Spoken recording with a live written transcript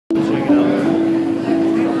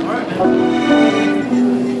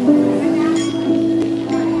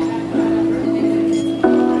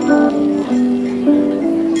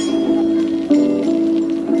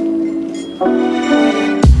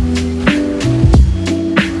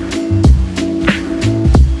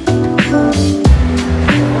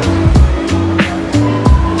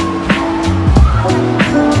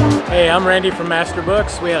Randy from Master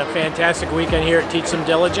Books. We had a fantastic weekend here at Teach Them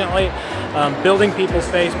Diligently. Building people's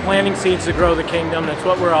faith, planting seeds to grow the kingdom. That's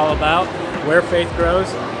what we're all about, where faith grows.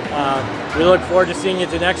 We look forward to seeing you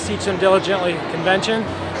at the next Teach Them Diligently convention.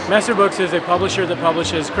 Master Books is a publisher that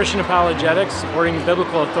publishes Christian apologetics, supporting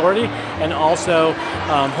biblical authority, and also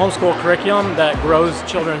homeschool curriculum that grows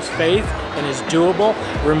children's faith and is doable,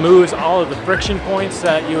 removes all of the friction points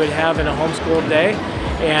that you would have in a homeschool day.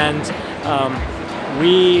 And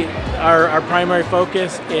our primary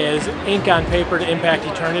focus is ink on paper to impact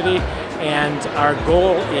eternity, and our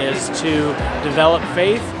goal is to develop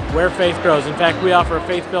faith where faith grows. In fact, we offer a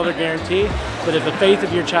faith builder guarantee that if the faith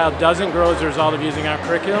of your child doesn't grow as a result of using our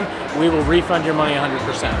curriculum, we will refund your money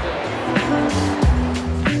 100%.